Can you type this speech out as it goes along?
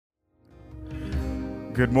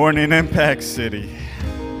Good morning, Impact City.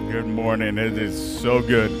 Good morning. It is so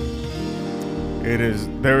good.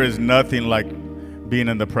 There is nothing like being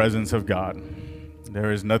in the presence of God.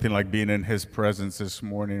 There is nothing like being in His presence this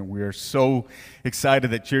morning. We are so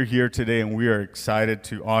excited that you're here today, and we are excited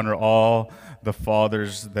to honor all the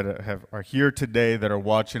fathers that are here today, that are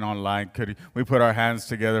watching online. Could we put our hands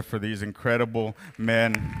together for these incredible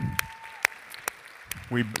men?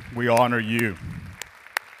 We honor you.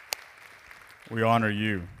 We honor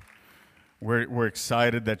you. We're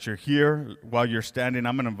excited that you're here. While you're standing,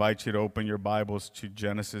 I'm going to invite you to open your Bibles to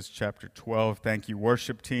Genesis chapter 12. Thank you,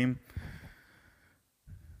 worship team.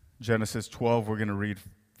 Genesis 12, we're going to read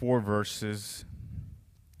 4 verses.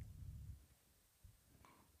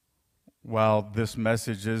 While this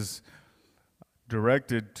message is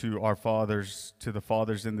directed to our fathers, to the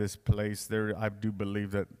fathers in this place, I do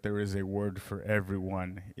believe that there is a word for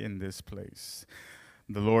everyone in this place.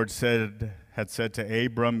 The Lord had said to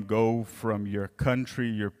Abram, "Go from your country,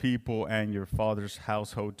 your people, and your father's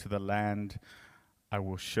household to the land I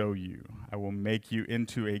will show you. I will make you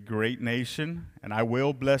into a great nation, and I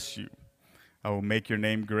will bless you. I will make your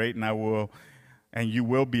name great, and you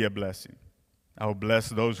will be a blessing. I will bless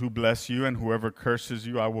those who bless you, and whoever curses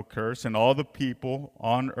you, I will curse, and all the people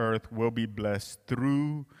on earth will be blessed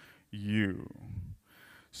through you."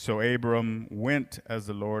 So Abram went as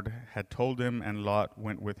the Lord had told him, and Lot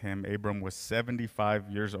went with him. Abram was 75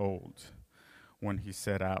 years old when he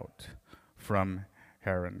set out from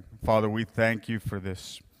Haran. Father, we thank you for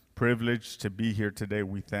this privilege to be here today.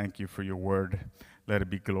 We thank you for your word. Let it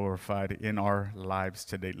be glorified in our lives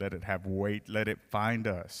today. Let it have weight. Let it find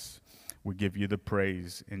us. We give you the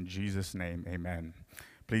praise. In Jesus' name, amen.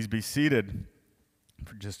 Please be seated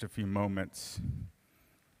for just a few moments.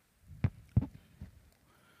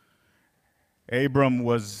 Abram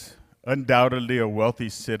was undoubtedly a wealthy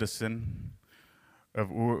citizen of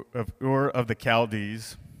Ur of the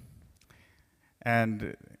Chaldees,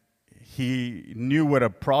 and he knew what a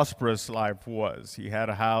prosperous life was. He had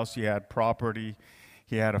a house, he had property,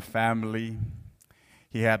 he had a family,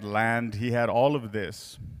 he had land, he had all of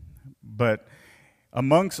this. But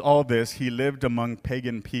amongst all this, he lived among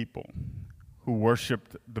pagan people who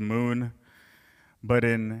worshiped the moon. But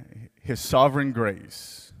in his sovereign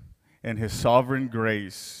grace,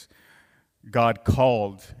 God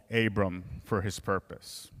called Abram for his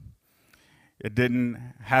purpose. It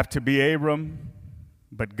didn't have to be Abram,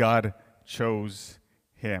 but God chose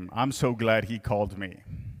him. I'm so glad he called me.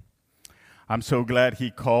 I'm so glad he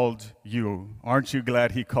called you. Aren't you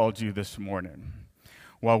glad he called you this morning?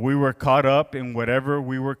 While we were caught up in whatever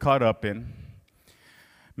we were caught up in,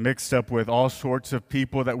 mixed up with all sorts of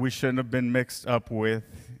people that we shouldn't have been mixed up with,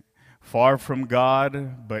 far from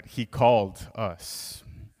God, but he called us.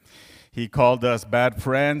 He called us bad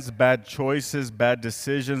friends, bad choices, bad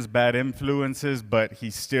decisions, bad influences, but he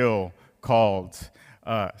still called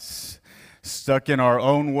us. Stuck in our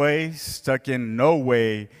own way, stuck in no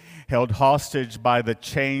way, held hostage by the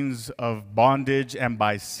chains of bondage and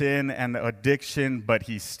by sin and addiction, but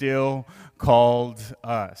he still called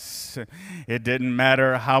us. It didn't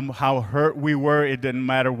matter how hurt we were. It didn't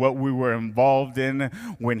matter what we were involved in.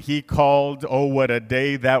 When he called, oh, what a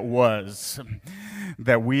day that was.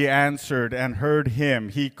 That we answered and heard him.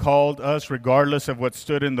 He called us regardless of what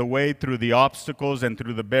stood in the way, through the obstacles and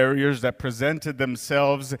through the barriers that presented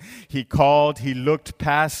themselves. He called, he looked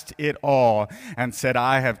past it all and said,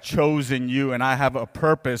 "I have chosen you and I have a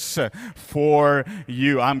purpose for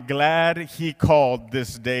you." I'm glad he called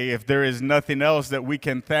this day. If there is nothing else that we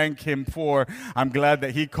can thank him for, I'm glad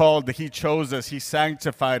that he called, that he chose us, he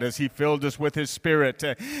sanctified us, he filled us with his spirit.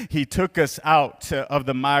 He took us out of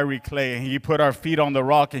the miry clay and he put our feet on the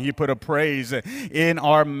rock, and he put a praise in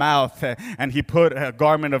our mouth, and he put a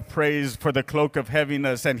garment of praise for the cloak of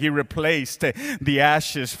heaviness, and he replaced the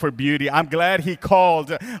ashes for beauty. I'm glad he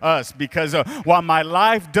called us, because while my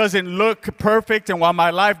life doesn't look perfect and while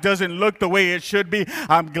my life doesn't look the way it should be,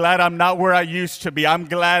 I'm glad I'm not where I used to be. I'm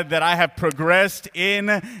glad that I have progressed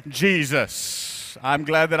in Jesus. I'm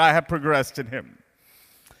glad that I have progressed in him.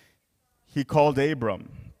 He called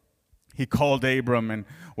Abram. He called Abram, and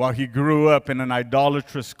while he grew up in an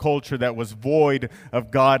idolatrous culture that was void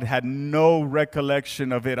of God, had no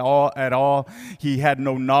recollection of it all at all. He had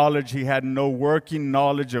no knowledge. He had no working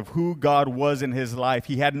knowledge of who God was in his life.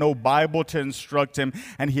 He had no Bible to instruct him,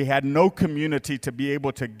 and he had no community to be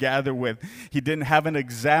able to gather with. He didn't have an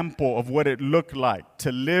example of what it looked like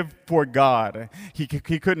to live for God. He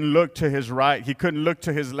couldn't look to his right. He couldn't look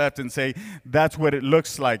to his left and say, that's what it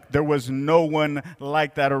looks like. There was no one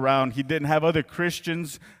like that around. He didn't have other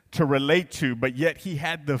Christians to relate to, but yet he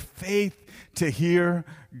had the faith to hear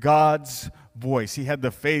God's voice. He had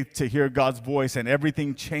the faith to hear God's voice, and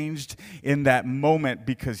everything changed in that moment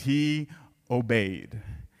because he obeyed.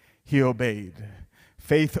 He obeyed.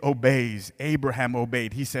 Faith obeys. Abraham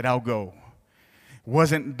obeyed. He said, I'll go.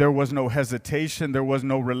 There was no hesitation. There was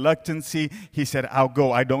no reluctancy. He said, I'll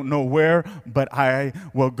go. I don't know where, but I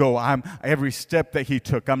will go. Every step that he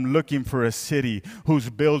took, I'm looking for a city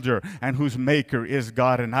whose builder and whose maker is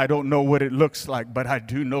God. And I don't know what it looks like, but I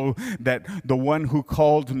do know that the one who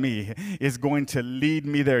called me is going to lead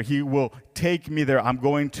me there. He will take me there. I'm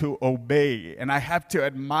going to obey. And I have to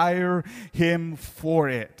admire him for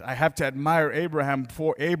it. I have to admire Abram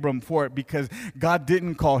for it, because God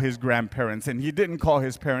didn't call his grandparents, and he didn't call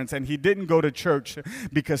his parents, and he didn't go to church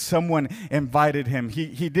because someone invited him.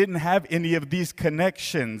 He didn't have any of these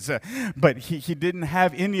connections, but he didn't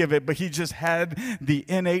have any of it, but he just had the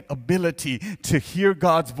innate ability to hear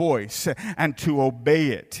God's voice and to obey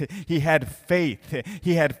it. He had faith.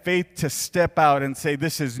 He had faith to step out and say,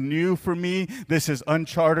 this is new for me. This is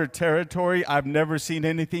uncharted territory. I've never seen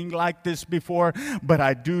anything like this before, but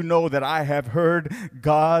I do know that I have heard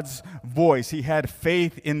God's voice. He had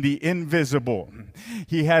faith in the invisible.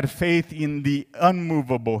 He had faith in the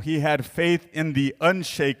unmovable. He had faith in the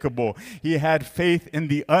unshakable. He had faith in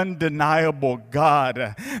the undeniable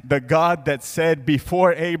God, the God that said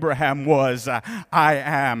before Abraham was, I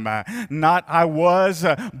am. Not I was,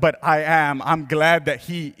 but I am. I'm glad that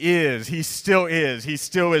he is. He still is. He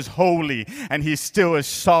still is holy, and he still is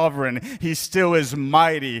sovereign. He still is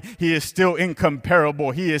mighty. He is still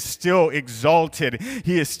incomparable. He is still exalted.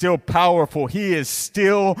 He is still powerful. He is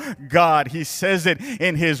still God. He says it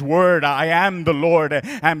in his word, I am the Lord,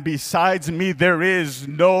 and besides me there is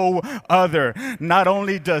no other. Not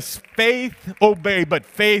only does faith obey, but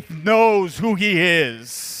faith knows who he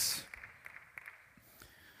is.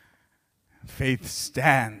 Faith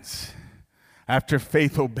stands. After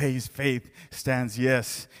faith obeys, faith stands.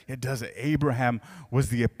 Yes, it does. Abraham was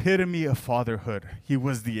the epitome of fatherhood. He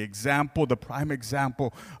was the example, the prime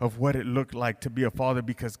example of what it looked like to be a father,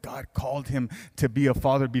 because God called him to be a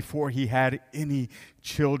father before he had any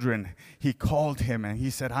children. He called him and he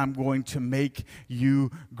said, I'm going to make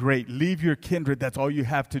you great. Leave your kindred. That's all you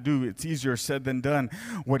have to do. It's easier said than done.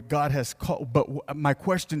 What God has called. But my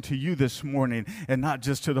question to you this morning, and not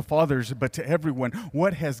just to the fathers, but to everyone,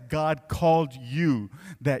 what has God called you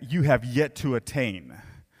that you have yet to attain?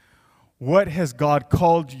 What has God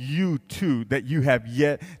called you to that you have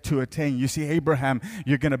yet to attain? You see, Abraham,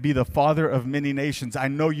 you're going to be the father of many nations. I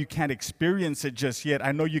know you can't experience it just yet.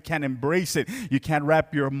 I know you can't embrace it. You can't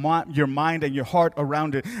wrap your mind and your heart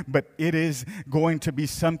around it. But it is going to be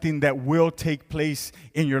something that will take place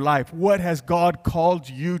in your life. What has God called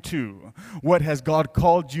you to? What has God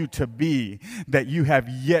called you to be that you have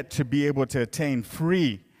yet to be able to attain?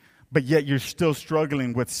 Free, but yet you're still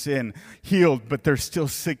struggling with sin. Healed, but there's still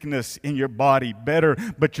sickness in your body. Better,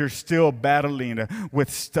 but you're still battling with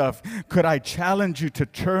stuff. Could I challenge you to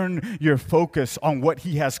turn your focus on what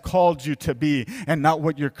he has called you to be and not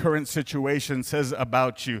what your current situation says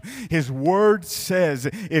about you? His word says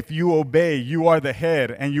if you obey, you are the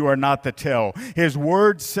head and you are not the tail. His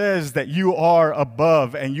word says that you are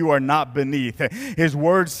above and you are not beneath. His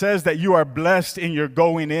word says that you are blessed in your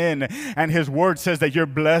going in, and his word says that you're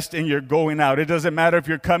blessed in your going out. It doesn't matter if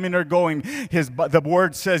you're coming or going. The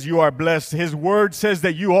word says you are blessed. His word says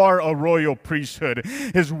that you are a royal priesthood.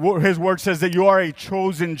 His word says that you are a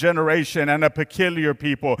chosen generation and a peculiar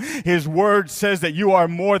people. His word says that you are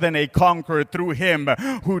more than a conqueror through him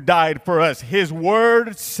who died for us. His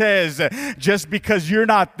word says just because you're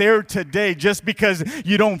not there today, just because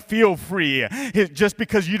you don't feel free, just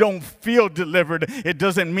because you don't feel delivered, it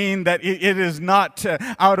doesn't mean that it is not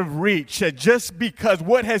out of reach. Just because,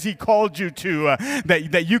 what has he called you to,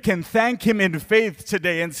 that you can thank him in faith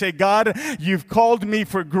today and say, God, you've called me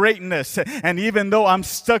for greatness, and even though I'm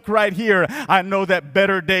stuck right here, I know that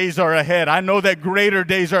better days are ahead. I know that greater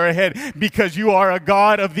days are ahead, because you are a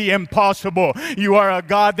God of the impossible. You are a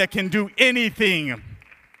God that can do anything.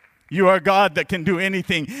 You are a God that can do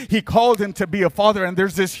anything. He called him to be a father, and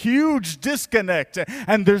there's this huge disconnect,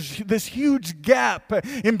 and there's this huge gap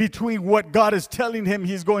in between what God is telling him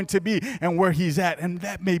he's going to be and where he's at. And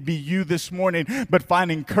that may be you this morning, but find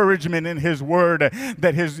encouragement in his word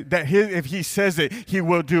that if he says it, he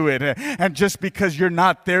will do it. And just because you're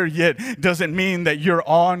not there yet doesn't mean that you're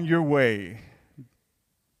on your way.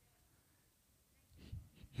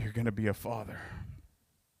 You're going to be a father.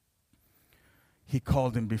 He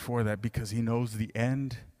called him before that because he knows the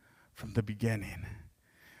end from the beginning.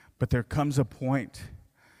 But there comes a point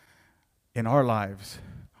in our lives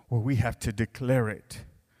where we have to declare it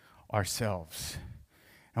ourselves,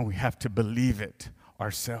 and we have to believe it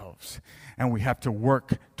ourselves. And we have to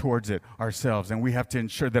work towards it ourselves. And we have to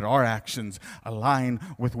ensure that our actions align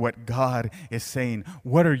with what God is saying.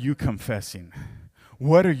 What are you confessing?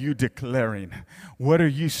 What are you declaring? What are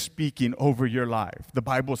you speaking over your life? The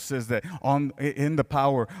Bible says that on the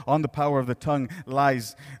power of the tongue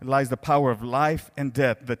lies the power of life and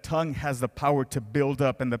death. The tongue has the power to build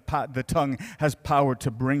up, and the tongue has power to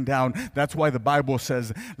bring down. That's why the Bible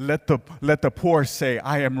says, let the poor say,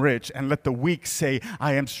 I am rich, and let the weak say,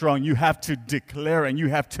 I am strong. You have to declare and you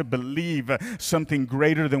have to believe something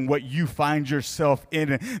greater than what you find yourself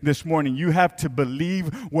in this morning. You have to believe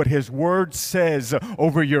what His Word says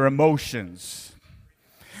over your emotions.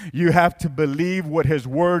 You have to believe what His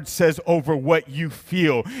Word says over what you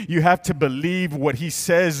feel. You have to believe what He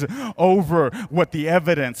says over what the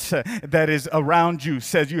evidence that is around you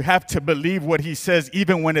says. You have to believe what He says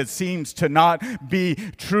even when it seems to not be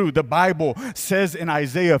true. The Bible says in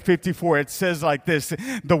Isaiah 54, it says like this,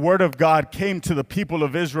 the Word of God came to the people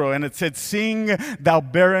of Israel and it said, sing thou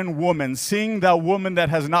barren woman, sing thou woman that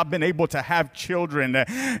has not been able to have children.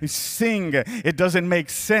 Sing. It doesn't make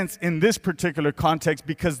sense in this particular context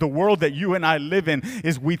because the world that you and I live in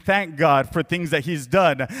is we thank God for things that He's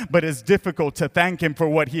done, but it's difficult to thank Him for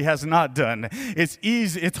what He has not done.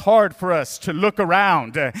 It's hard for us to look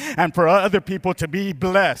around and for other people to be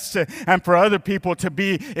blessed and for other people to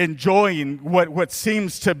be enjoying what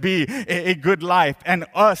seems to be a good life, and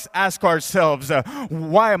us ask ourselves,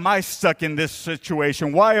 why am I stuck in this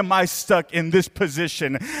situation? Why am I stuck in this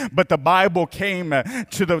position? But the Bible came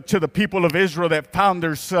to the people of Israel that found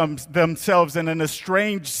themselves in an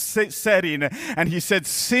estranged setting, and He said,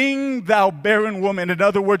 sing thou barren woman. In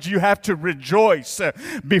other words, you have to rejoice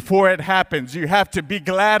before it happens. You have to be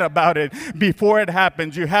glad about it before it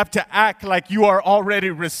happens. You have to act like you are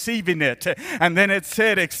already receiving it. And then it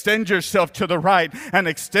said, extend yourself to the right and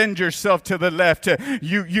extend yourself to the left.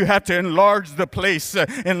 You have to enlarge the place,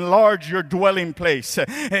 enlarge your dwelling place.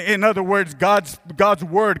 In other words, God's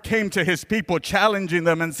word came to His people, challenging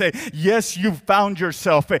them and say, yes, you've found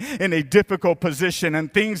yourself in a difficult position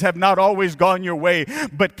and things have not always gone your way,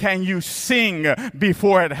 but can you sing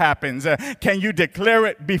before it happens? Can you declare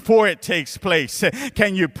it before it takes place?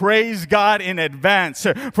 Can you praise God in advance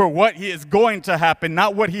for what He is going to happen,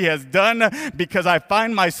 not what He has done? Because I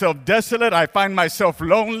find myself desolate, I find myself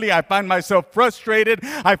lonely, I find myself frustrated,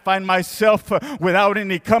 I find myself without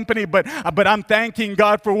any company, but I'm thanking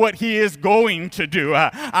God for what He is going to do.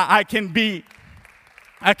 I can be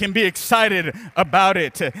excited about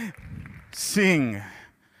it. Sing.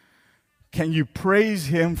 Can you praise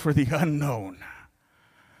Him for the unknown?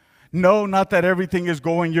 No, not that everything is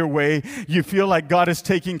going your way. You feel like God is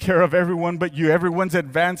taking care of everyone, but everyone's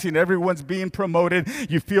advancing, everyone's being promoted.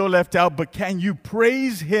 You feel left out, but can you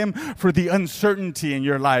praise Him for the uncertainty in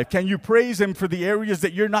your life? Can you praise Him for the areas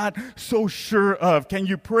that you're not so sure of? Can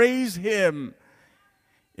you praise Him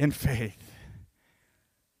in faith?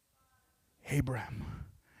 Abram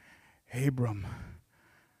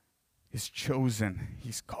is chosen.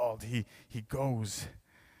 He's called. He goes.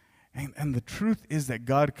 And the truth is that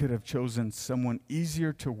God could have chosen someone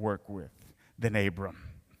easier to work with than Abram.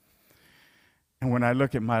 And when I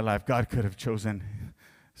look at my life, God could have chosen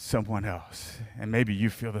someone else. And maybe you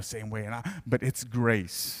feel the same way. But it's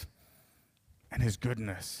grace and His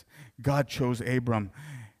goodness. God chose Abram.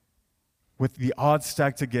 With the odds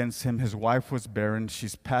stacked against him, his wife was barren.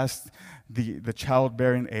 She's past the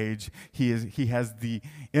childbearing age. He has the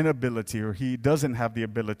inability, or he doesn't have the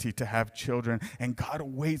ability to have children. And God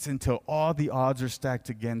waits until all the odds are stacked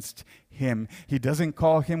against him. He doesn't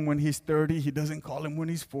call him when he's 30. He doesn't call him when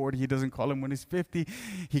he's 40. He doesn't call him when he's 50.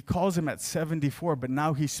 He calls him at 74, but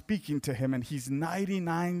now he's speaking to him, and he's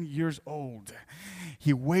 99 years old.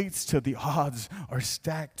 He waits till the odds are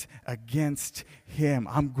stacked against him.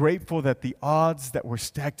 I'm grateful that the odds that were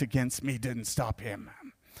stacked against me didn't stop him.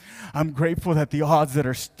 I'm grateful that the odds that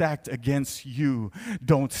are stacked against you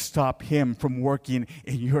don't stop Him from working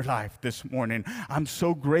in your life this morning. I'm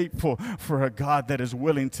so grateful for a God that is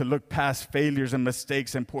willing to look past failures and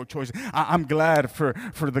mistakes and poor choices. I'm glad for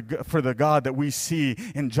the God that we see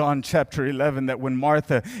in John chapter 11, that when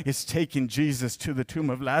Martha is taking Jesus to the tomb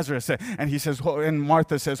of Lazarus, and he says, and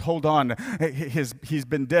Martha says, hold on, he's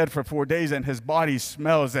been dead for 4 days and his body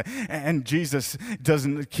smells, and Jesus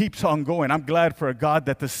keeps on going. I'm glad for a God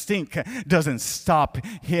that the stink doesn't stop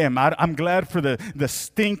him. I'm glad for the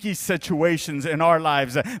stinky situations in our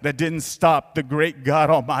lives that didn't stop the great God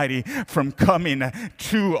Almighty from coming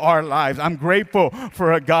to our lives. I'm grateful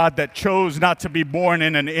for a God that chose not to be born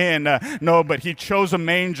in an inn, no, but he chose a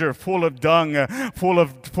manger full of dung, full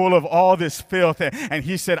of all this filth, and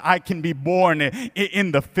he said, I can be born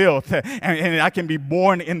in the filth, and I can be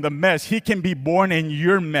born in the mess. He can be born in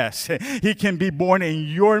your mess. He can be born in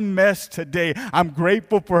your mess today. I'm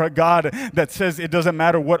grateful for a God that says it doesn't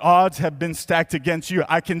matter what odds have been stacked against you.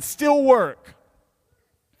 I can still work.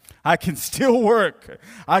 I can still work.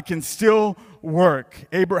 I can still work.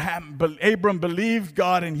 Abram believed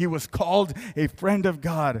God, and he was called a friend of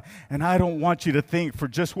God. And I don't want you to think for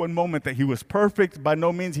just one moment that he was perfect. By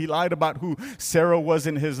no means. He lied about who Sarah was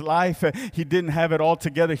in his life. He didn't have it all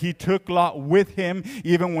together. He took Lot with him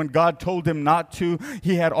even when God told him not to.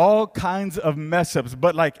 He had all kinds of mess ups.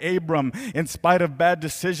 But like Abram, in spite of bad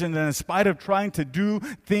decisions and in spite of trying to do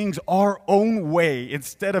things our own way,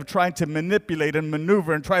 instead of trying to manipulate and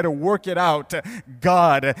maneuver and try to work it out,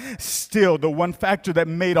 God still, the one factor that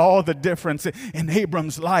made all the difference in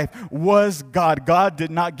Abram's life was God. God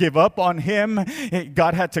did not give up on him.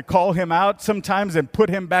 God had to call him out sometimes and put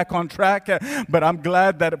him back on track. But I'm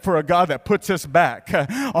glad that for a God that puts us back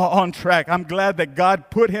on track, I'm glad that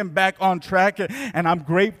God put him back on track. And I'm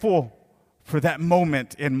grateful for that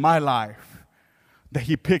moment in my life that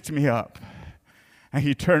he picked me up and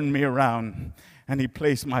he turned me around and he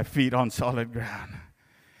placed my feet on solid ground.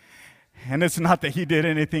 And it's not that he did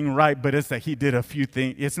anything right, but it's that he did a few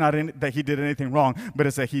things. It's not that he did anything wrong, but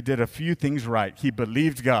it's that he did a few things right. He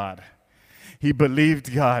believed God. He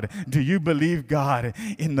believed God. Do you believe God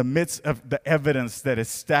in the midst of the evidence that is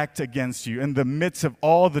stacked against you, in the midst of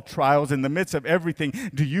all the trials, in the midst of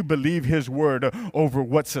everything? Do you believe his word over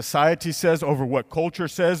what society says, over what culture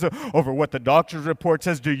says, over what the doctor's report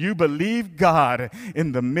says? Do you believe God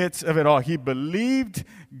in the midst of it all? He believed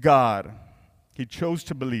God. He chose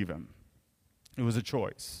to believe him. It was a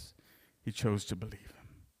choice. He chose to believe him.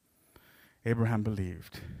 Abraham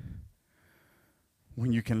believed.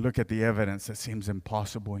 When you can look at the evidence that seems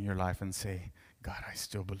impossible in your life and say, God, I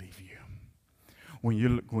still believe you.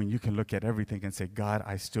 When you can look at everything and say, God,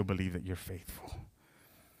 I still believe that you're faithful.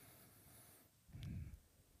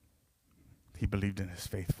 He believed in his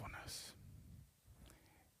faithfulness.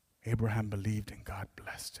 Abraham believed and God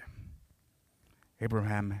blessed him.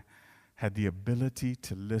 Abraham had the ability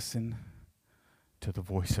to listen to the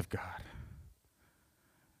voice of God.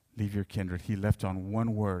 Leave your kindred. He left on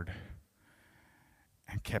one word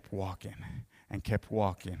and kept walking and kept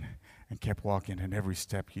walking and kept walking. And every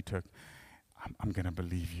step he took, I'm going to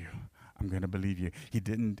believe you. I'm going to believe you. He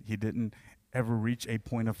didn't ever reach a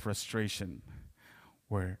point of frustration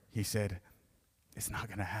where he said, it's not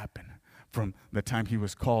going to happen. From the time he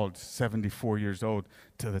was called, 74 years old,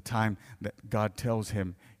 to the time that God tells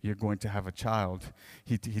him, you're going to have a child.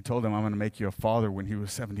 He told him, I'm going to make you a father when he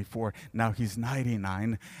was 74. Now he's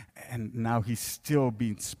 99, and now he's still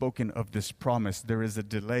being spoken of this promise. There is a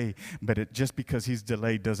delay, but just because he's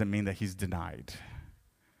delayed doesn't mean that he's denied.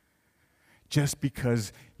 Just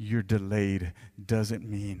because you're delayed doesn't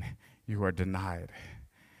mean you are denied.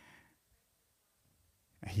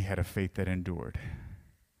 He had a faith that endured.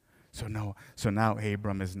 So now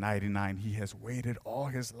Abram is 99. He has waited all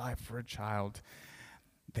his life for a child.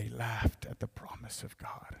 They laughed at the promise of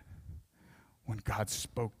God. When God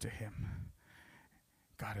spoke to him,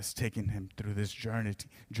 God has taken him through this journey.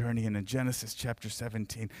 And in Genesis chapter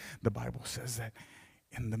 17, the Bible says that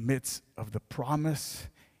in the midst of the promise,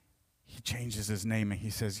 he changes his name and he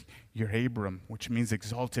says, you're Abram, which means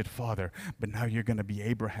exalted father, but now you're going to be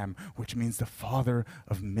Abraham, which means the father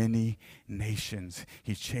of many nations.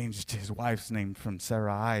 He changed his wife's name from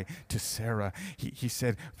Sarai to Sarah. He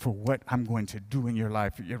said, for what I'm going to do in your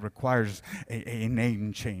life, it requires a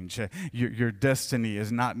name change. Your destiny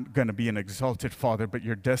is not going to be an exalted father, but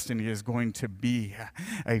your destiny is going to be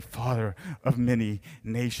a father of many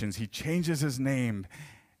nations. He changes his name,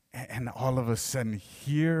 and all of a sudden,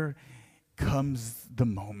 here comes the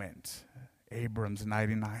moment. Abram's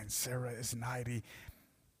 99, Sarah is 90.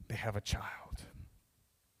 They have a child.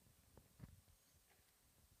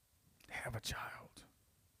 They have a child.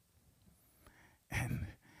 And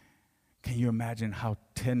can you imagine how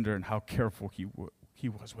tender and how careful he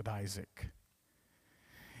was with Isaac?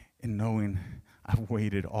 In knowing, I've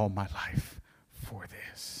waited all my life for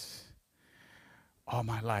this. All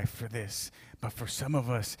my life for this. But for some of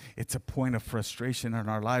us, it's a point of frustration in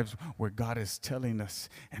our lives where God is telling us,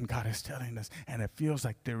 and God is telling us, and it feels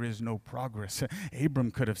like there is no progress.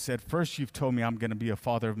 Abram could have said, first you've told me I'm going to be a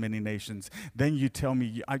father of many nations. Then you tell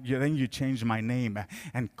me, then you change my name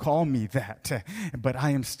and call me that. But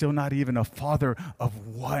I am still not even a father of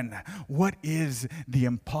one. What is the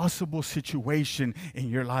impossible situation in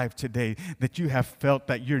your life today that you have felt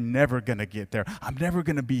that you're never going to get there? I'm never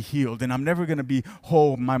going to be healed, and I'm never going to be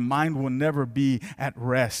whole. My mind will never be at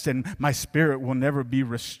rest, and my spirit will never be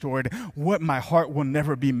restored. My heart will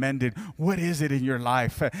never be mended. What is it in your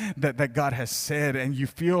life that God has said, and you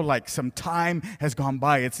feel like some time has gone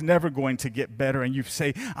by, it's never going to get better, and you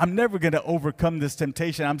say, I'm never going to overcome this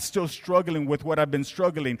temptation. I'm still struggling with what I've been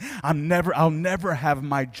struggling. I'll never have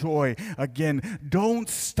my joy again. Don't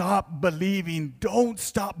stop believing. Don't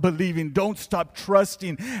stop believing. Don't stop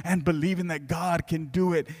trusting and believing that God can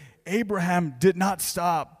do it. Abraham did not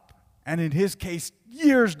stop. And in his case,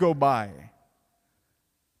 years go by.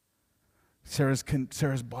 Sarah's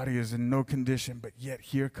body is in no condition, but yet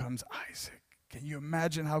here comes Isaac. Can you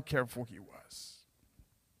imagine how careful he was?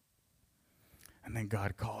 And then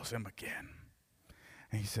God calls him again.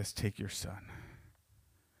 And he says, take your son.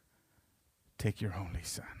 Take your only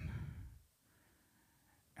son.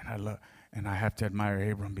 And I have to admire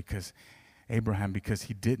Abraham because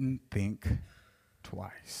he didn't think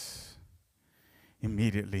twice.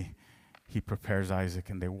 Immediately, he prepares Isaac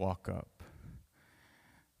and they walk up.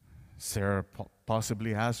 Sarah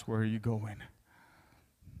possibly asks, where are you going?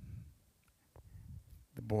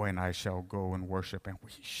 The boy and I shall go and worship, and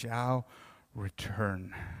we shall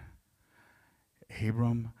return.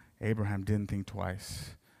 Abraham didn't think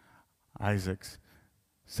twice. Isaac's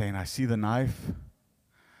saying, I see the knife,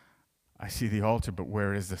 I see the altar, but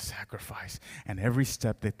where is the sacrifice? And every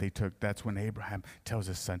step that they took, that's when Abraham tells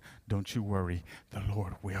his son, don't you worry, the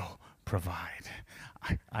Lord will provide.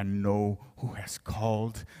 I know who has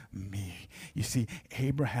called me. You see,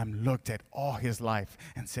 Abraham looked at all his life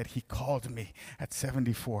and said, he called me at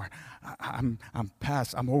 74. I'm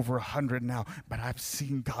past, I'm over 100 now, but I've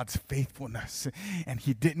seen God's faithfulness. And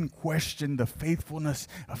he didn't question the faithfulness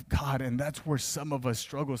of God. And that's where some of us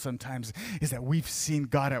struggle sometimes, is that we've seen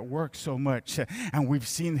God at work so much, and we've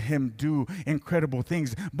seen him do incredible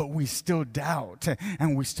things, but we still doubt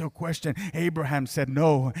and we still question. Abraham said,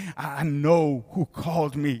 no, I know who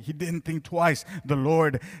called me. He didn't think twice. The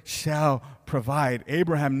Lord shall provide.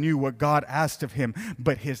 Abraham knew what God asked of him,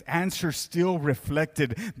 but his answer still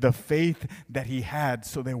reflected the faith that he had.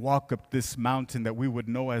 So they walk up this mountain that we would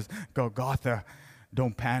know as Golgotha.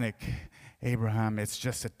 Don't panic, Abraham, it's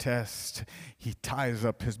just a test. He ties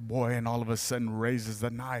up his boy and all of a sudden raises the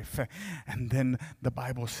knife. And then the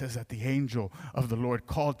Bible says that the angel of the Lord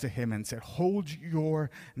called to him and said, hold your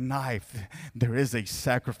knife. There is a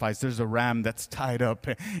sacrifice. There's a ram that's tied up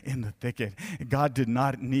in the thicket. God did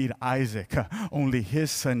not need Isaac. Only his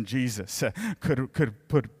son Jesus could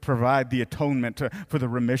provide the atonement for the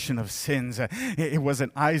remission of sins. It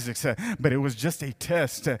wasn't Isaac's, but it was just a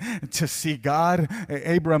test to see God.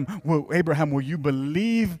 Abraham, will you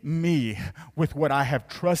believe me with what I have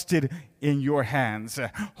trusted in your hands?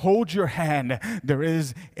 Hold your hand. There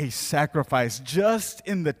is a sacrifice. Just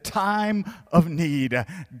in the time of need,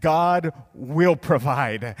 God will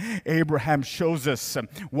provide. Abraham shows us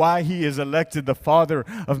why he is elected the father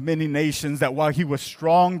of many nations, that while he was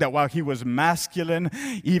strong, that while he was masculine,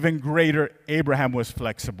 even greater, Abraham was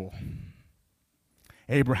flexible.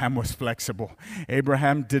 Abraham was flexible.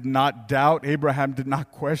 Abraham did not doubt. Abraham did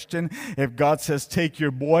not question. If God says, take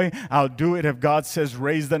your boy, I'll do it. If God says,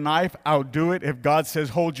 raise the knife, I'll do it. If God says,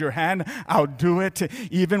 hold your hand, I'll do it.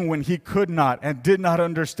 Even when he could not and did not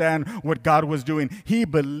understand what God was doing, he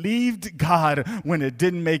believed God when it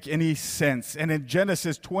didn't make any sense. And in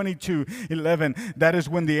Genesis 22:11, that is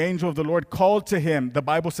when the angel of the Lord called to him. The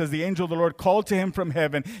Bible says the angel of the Lord called to him from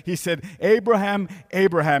heaven. He said, Abraham,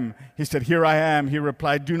 Abraham. He said, here I am. He replied,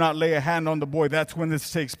 do not lay a hand on the boy. That's when this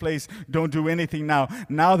takes place. Don't do anything now.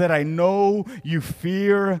 Now that I know you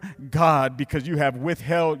fear God because you have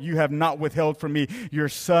not withheld from me your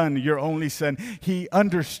son, your only son. He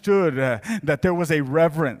understood that there was a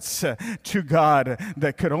reverence to God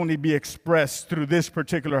that could only be expressed through this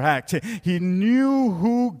particular act. He knew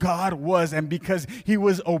who God was, and because he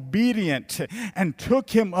was obedient and took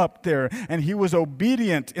him up there, and he was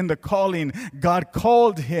obedient in the calling, God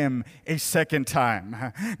called him a second time.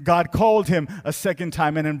 God called him a second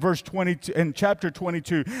time, and in verse 22, in chapter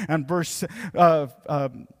 22, and verse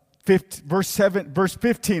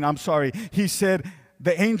 15, he said,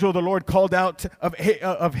 the angel of the Lord called out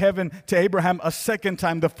of heaven to Abraham a second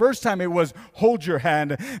time. The first time it was, hold your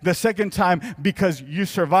hand. The second time, because you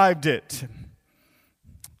survived it.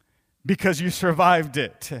 because you survived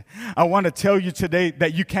it. I want to tell you today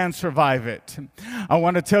that you can survive it. I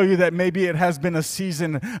want to tell you that maybe it has been a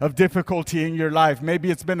season of difficulty in your life. Maybe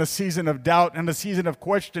it's been a season of doubt and a season of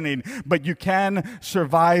questioning, but you can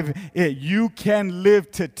survive it. You can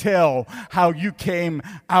live to tell how you came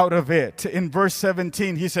out of it. In verse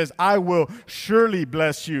 17, he says, I will surely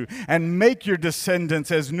bless you and make your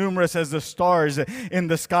descendants as numerous as the stars in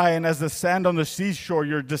the sky and as the sand on the seashore.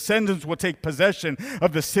 Your descendants will take possession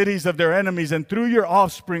of the cities of their enemies, and through your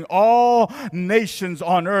offspring all nations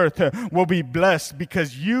on earth will be blessed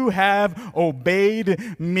because you have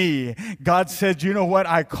obeyed me. God said, you know what?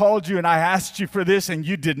 I called you and I asked you for this, and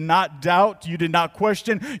you did not doubt, you did not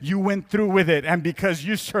question, you went through with it. And because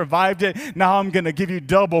you survived it, now I'm going to give you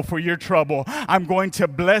double for your trouble. I'm going to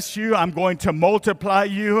bless you, I'm going to multiply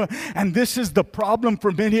you. And this is the problem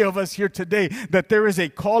for many of us here today, that there is a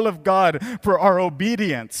call of God for our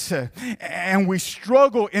obedience, and we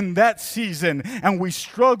struggle in that season, and we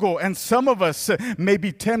struggle, and some of us may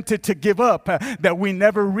be tempted to give up, that we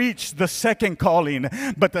never reach the second calling.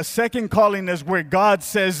 But the second calling is where God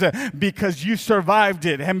says, because you survived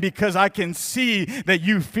it, and because I can see that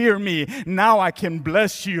you fear me, now I can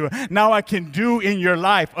bless you. Now I can do in your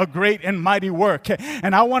life a great and mighty work.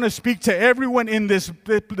 And I want to speak to everyone in this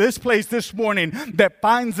place this morning that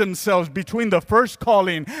finds themselves between the first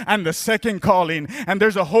calling and the second calling, and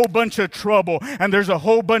there's a whole bunch of trouble, and there's a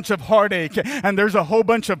whole bunch of heartache, and there's a whole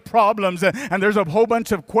bunch of problems, and there's a whole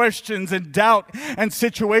bunch of questions and doubt and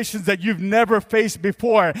situations that you've never faced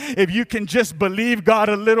before. If you can just believe God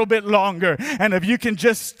a little bit longer, and if you can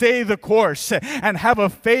just stay the course and have a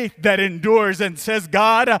faith that endures and says,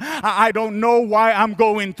 God, I don't know why I'm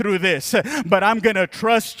going through this, but I'm going to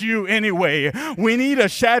trust you anyway. We need a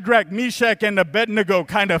Shadrach, Meshach, and Abednego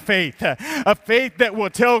kind of faith, a faith that will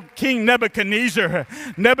tell King Nebuchadnezzar,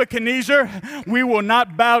 we will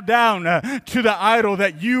not bow down to the idol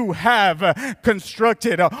that you have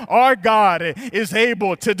constructed. Our God is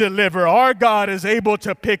able to deliver. Our God is able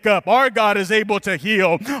to pick up. Our God is able to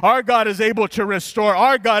heal. Our God is able to restore.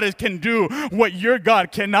 Our God can do what your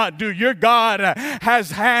God cannot do. Your God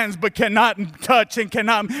has hands but cannot touch and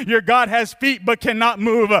cannot. Your God has feet but cannot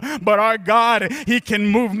move. But our God, he can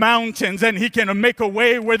move mountains, and he can make a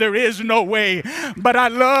way where there is no way. But I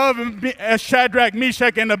love Shadrach,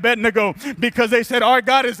 Meshach, and Abednego because they said our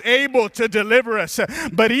God is able to deliver us.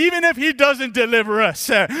 But even if he doesn't deliver us,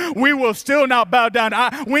 we will still not bow down.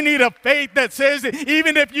 We need a faith that says,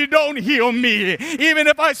 even if you don't heal me, even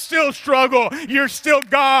if I still struggle, you're still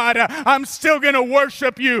God. I'm still going to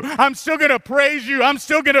worship you. I'm still going to praise you. I'm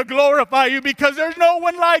still going to glorify you because there's no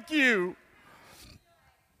one like you.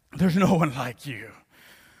 There's no one like you.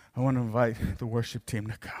 I want to invite the worship team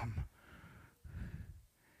to come.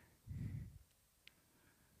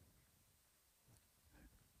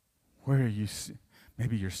 Where are you?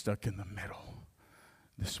 Maybe you're stuck in the middle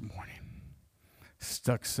this morning.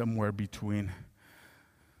 Stuck somewhere between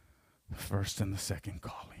the first and the second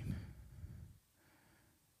calling.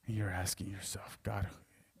 And you're asking yourself, God,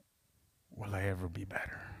 will I ever be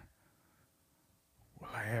better? Will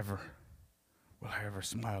I ever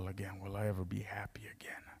smile again? Will I ever be happy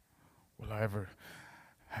again? Will I ever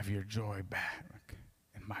have your joy back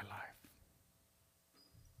in my life?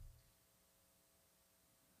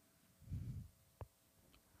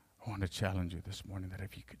 I want to challenge you this morning that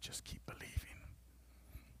if you could just keep believing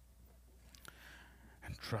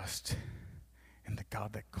and trust in the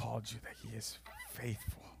God that called you, that he is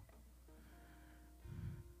faithful.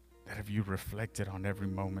 That if you reflected on every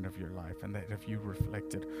moment of your life, and that if you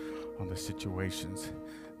reflected on the situations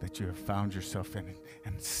that you have found yourself in,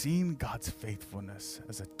 and seen God's faithfulness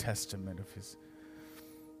as a testament of his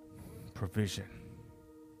provision,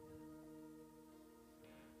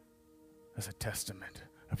 as a testament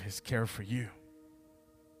of his care for you,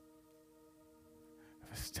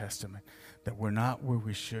 of his testament that we're not where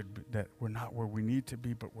we should be, that we're not where we need to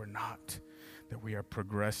be, but we're not, that we are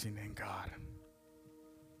progressing in God.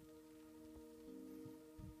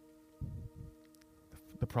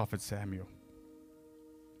 The prophet Samuel.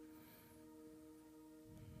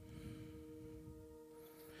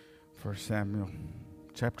 1 Samuel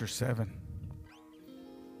chapter 7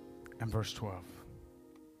 and verse 12.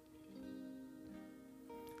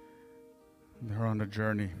 They're on a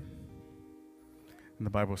journey. And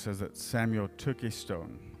the Bible says that Samuel took a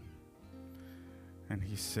stone and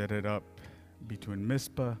he set it up between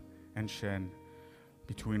Mizpah and Shen,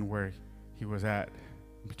 between where he was at,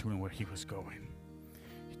 between where he was going.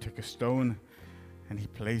 He took a stone and he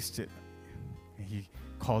placed it, and he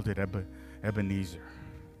called it Ebenezer,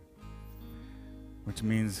 which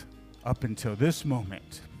means up until this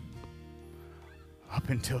moment, Up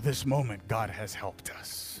until this moment, God has helped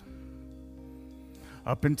us.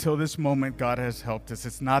 Up until this moment, God has helped us.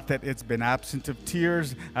 It's not that it's been absent of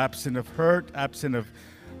tears, absent of hurt, absent of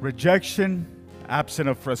rejection, absent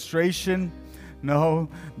of frustration. No,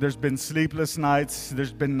 there's been sleepless nights.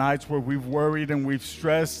 There's been nights where we've worried and we've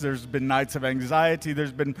stressed. There's been nights of anxiety.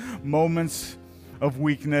 There's been moments of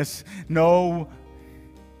weakness. No,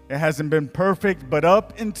 it hasn't been perfect, but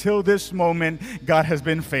up until this moment, God has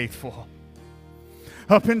been faithful.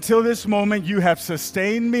 Up until this moment, you have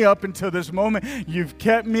sustained me. Up until this moment, you've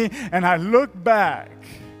kept me. And I look back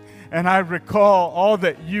and I recall all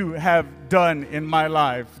that you have done in my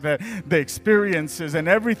life, that the experiences and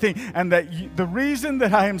everything, and that the reason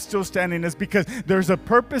that I am still standing is because there's a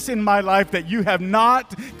purpose in my life that you have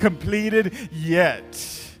not completed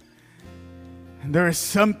yet. And there is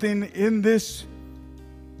something in this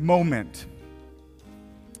moment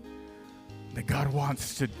that God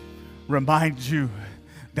wants to remind you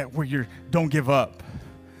that don't give up.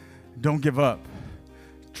 Don't give up.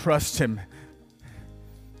 Trust Him.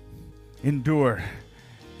 Endure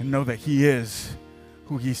and know that He is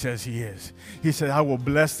who He says He is. He said, I will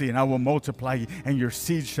bless thee and I will multiply you, and your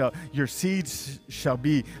seeds shall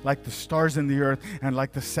be like the stars in the earth and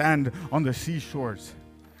like the sand on the seashores.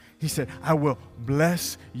 He said, I will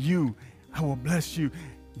bless you. I will bless you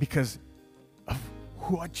because of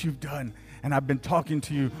what you've done. And I've been talking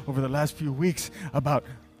to you over the last few weeks about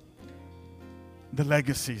the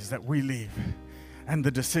legacies that we leave and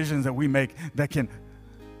the decisions that we make that can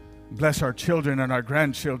bless our children and our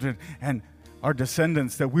grandchildren and our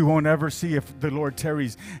descendants that we won't ever see if the Lord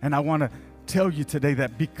tarries. And I want to tell you today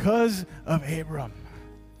that because of Abram,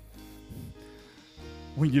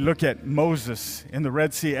 when you look at Moses in the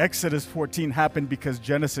Red Sea, Exodus 14 happened because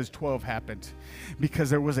Genesis 12 happened. Because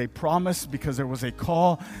there was a promise, because there was a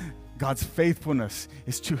call. God's faithfulness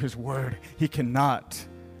is to His word. He cannot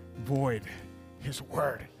void His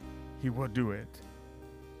word. He will do it.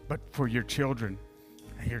 But for your children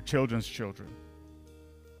and your children's children.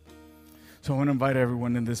 So I want to invite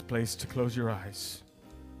everyone in this place to close your eyes.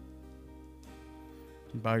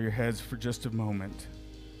 And bow your heads for just a moment.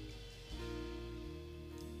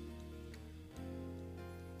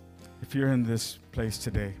 If you're in this place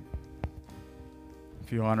today,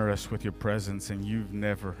 if you honor us with your presence and you've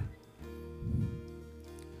never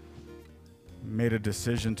made a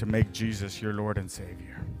decision to make Jesus your Lord and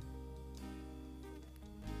Savior,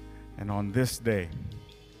 and on this day,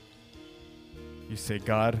 you say,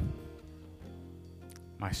 God,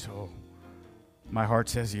 my soul, my heart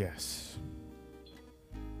says yes.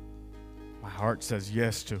 My heart says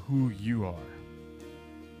yes to who you are.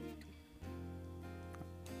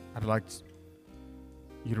 I'd like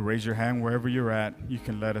you to raise your hand wherever you're at. You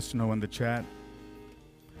can let us know in the chat.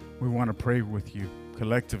 We want to pray with you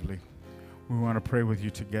collectively. We want to pray with you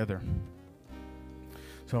together.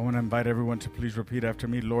 So I want to invite everyone to please repeat after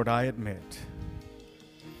me. Lord, I admit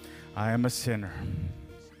I am a sinner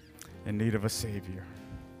in need of a Savior.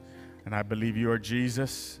 And I believe you are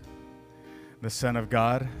Jesus, the Son of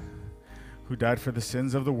God, who died for the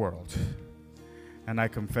sins of the world. And I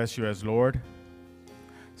confess you as Lord,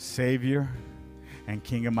 Savior, and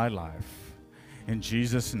King of my life. In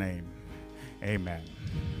Jesus' name, amen.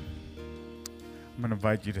 I'm going to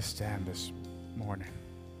invite you to stand this morning.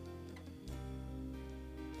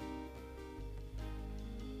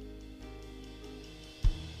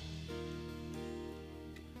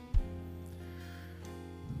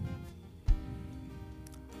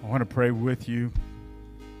 I want to pray with you.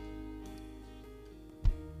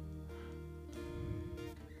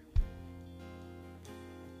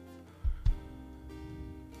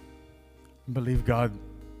 Believe God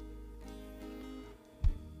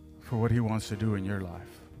for what He wants to do in your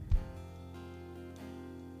life.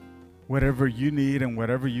 Whatever you need and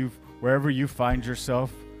wherever you find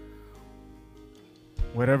yourself,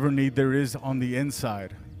 whatever need there is on the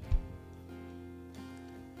inside,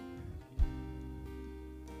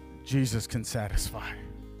 Jesus can satisfy.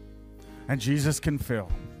 And Jesus can fill.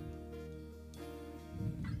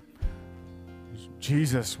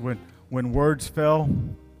 Jesus, when words fail,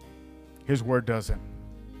 His word doesn't.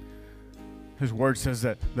 His word says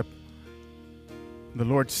that the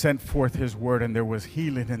Lord sent forth His word and there was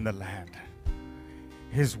healing in the land.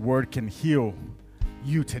 His word can heal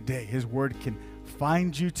you today. His word can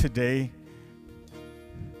find you today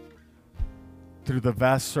through the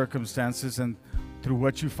vast circumstances and through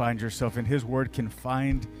what you find yourself in. His word can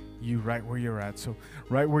find you right where you're at. So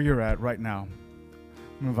right where you're at right now, I'm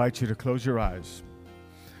going to invite you to close your eyes.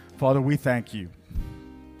 Father, we thank you.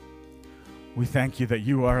 We thank you that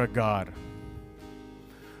you are a God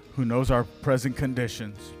who knows our present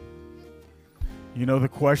conditions. You know the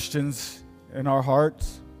questions in our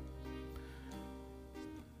hearts.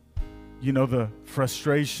 You know the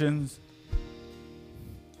frustrations,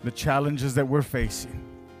 the challenges that we're facing.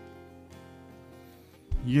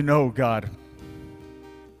 You know, God,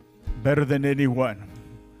 better than anyone,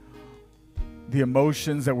 the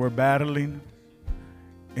emotions that we're battling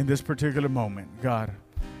in this particular moment, God.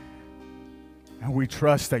 And we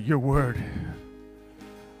trust that your word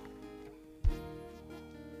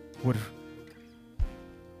would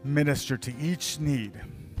minister to each need,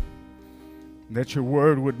 that your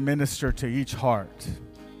word would minister to each heart,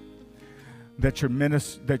 that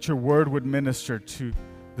your word would minister to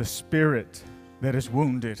the spirit that is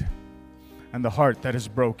wounded and the heart that is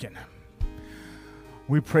broken.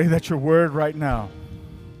 We pray that your word right now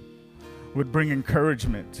would bring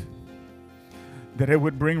encouragement, that it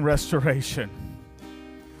would bring restoration,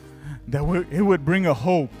 that it would bring a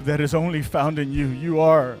hope that is only found in you. You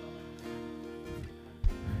are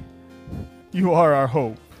our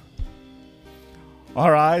hope.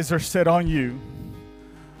 Our eyes are set on you.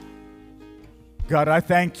 God, I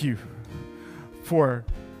thank you for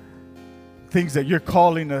things that you're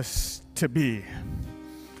calling us to be,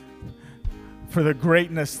 for the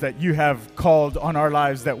greatness that you have called on our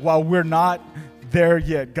lives, that while we're not there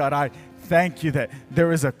yet, God, I thank you that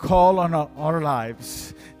there is a call on our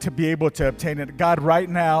lives to be able to obtain it. God, right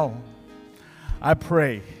now, I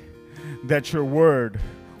pray that your word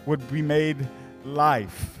would be made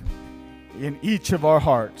life in each of our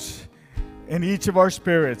hearts, in each of our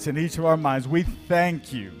spirits, in each of our minds. We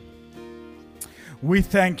thank you. We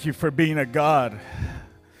thank you for being a God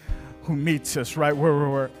who meets us right where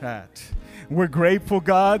we're at. We're grateful,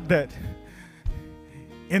 God, that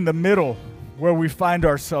in the middle where we find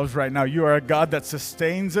ourselves right now, you are a God that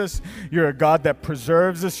sustains us. You're a God that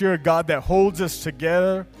preserves us. You're a God that holds us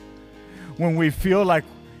together. When we feel like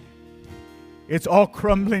it's all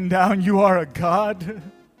crumbling down, you are a God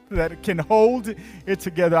that can hold it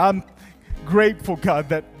together. I'm grateful, God,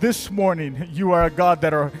 that this morning you are a God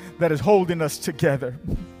that is holding us together.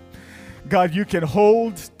 God, you can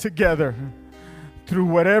hold together through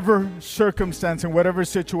whatever circumstance and whatever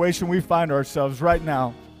situation we find ourselves right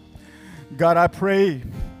now. God, I pray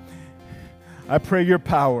your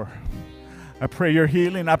power. I pray your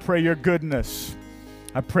healing. I pray your goodness.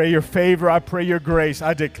 I pray your favor. I pray your grace.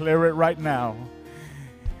 I declare it right now.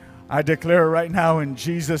 I declare it right now in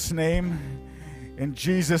Jesus' name. In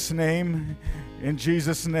Jesus' name. In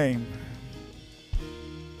Jesus' name.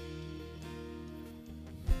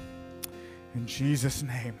 In Jesus'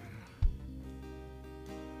 name.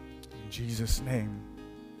 In Jesus' name.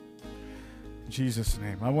 In Jesus'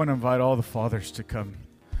 name. I want to invite all the fathers to come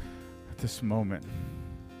at this moment.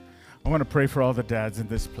 I want to pray for all the dads in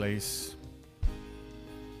this place.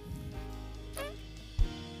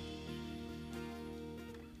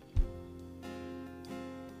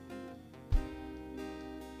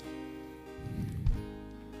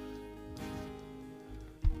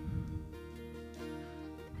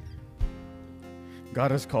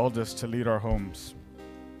 God has called us to lead our homes.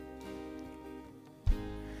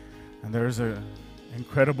 And there is an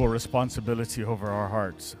incredible responsibility over our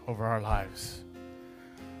hearts, over our lives.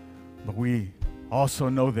 But we also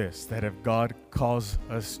know this, that if God calls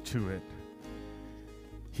us to it,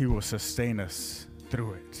 He will sustain us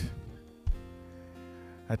through it.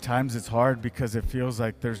 At times it's hard because it feels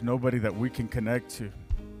like there's nobody that we can connect to.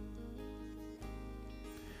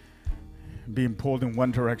 Being pulled in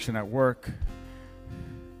one direction at work,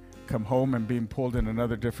 come home and being pulled in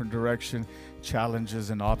another different direction, challenges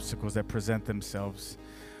and obstacles that present themselves.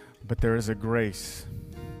 But there is a grace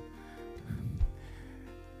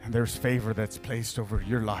and there's favor that's placed over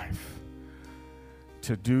your life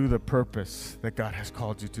to do the purpose that God has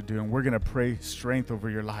called you to do. And we're going to pray strength over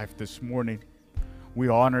your life this morning. We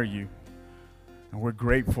honor you and we're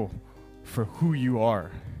grateful for who you are,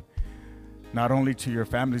 not only to your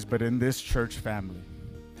families, but in this church family.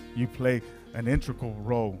 You play an integral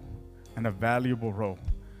role and a valuable role.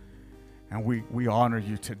 And we honor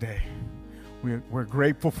you today. We're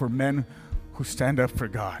grateful for men who stand up for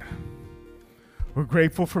God. We're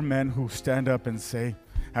grateful for men who stand up and say,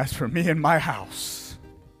 as for me and my house,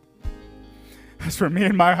 as for me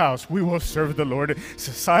and my house, we will serve the Lord.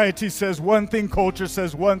 Society says one thing, culture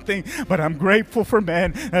says one thing, but I'm grateful for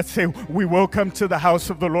men that say we will come to the house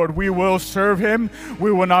of the Lord. We will serve Him.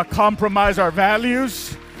 We will not compromise our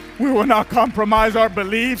values. We will not compromise our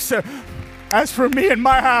beliefs. As for me and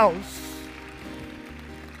my house,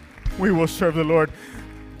 we will serve the Lord.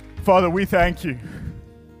 Father, we thank you.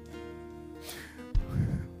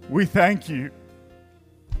 We thank you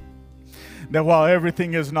that while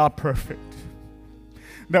everything is not perfect,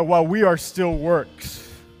 that while we are still works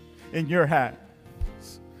in your hands,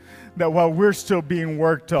 that while we're still being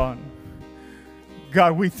worked on,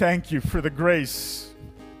 God, we thank you for the grace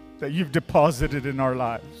that you've deposited in our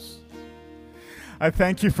lives. I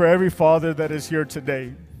thank you for every father that is here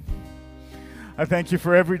today. I thank you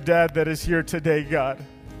for every dad that is here today, God.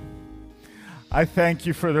 I thank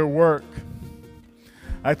you for their work.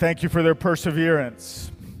 I thank you for their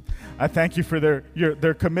perseverance. I thank you for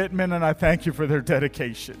their commitment, and I thank you for their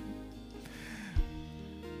dedication.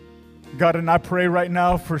 God, and I pray right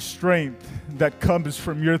now for strength that comes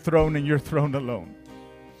from your throne and your throne alone.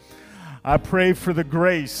 I pray for the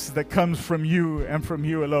grace that comes from you and from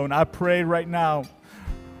you alone. I pray right now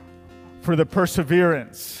for the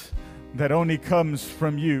perseverance that only comes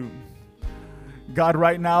from you. God,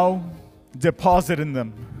 right now, deposit in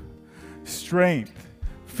them strength,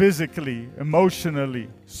 physically, emotionally,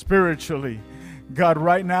 spiritually. God,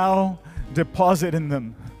 right now, deposit in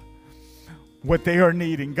them what they are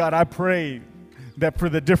needing. God, I pray that for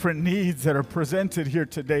the different needs that are presented here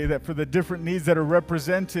today, that for the different needs that are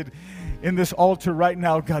represented in this altar right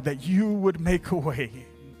now, God, that you would make a way,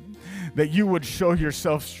 that you would show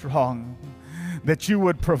yourself strong, that you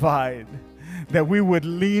would provide, that we would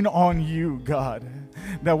lean on you, God,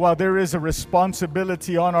 that while there is a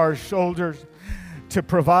responsibility on our shoulders to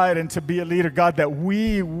provide and to be a leader, God, that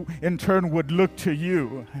we in turn would look to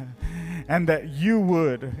you, and that you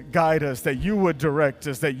would guide us, that you would direct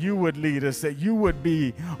us, that you would lead us, that you would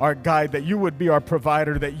be our guide, that you would be our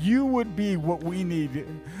provider, that you would be what we need.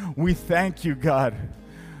 We thank you, God,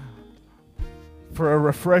 for a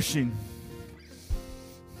refreshing,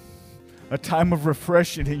 a time of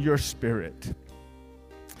refreshing in your spirit.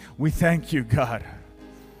 We thank you, God,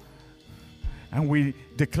 and we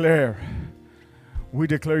declare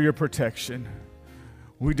your protection.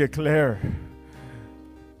 We declare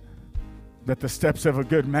that the steps of a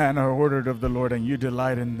good man are ordered of the Lord, and you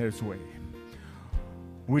delight in his way.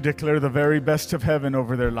 We declare the very best of heaven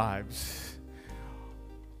over their lives,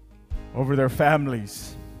 over their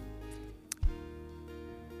families,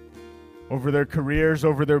 over their careers,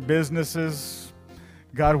 over their businesses.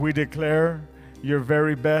 God, we declare your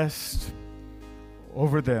very best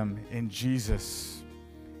over them in Jesus'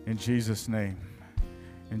 name.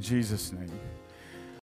 In Jesus' name.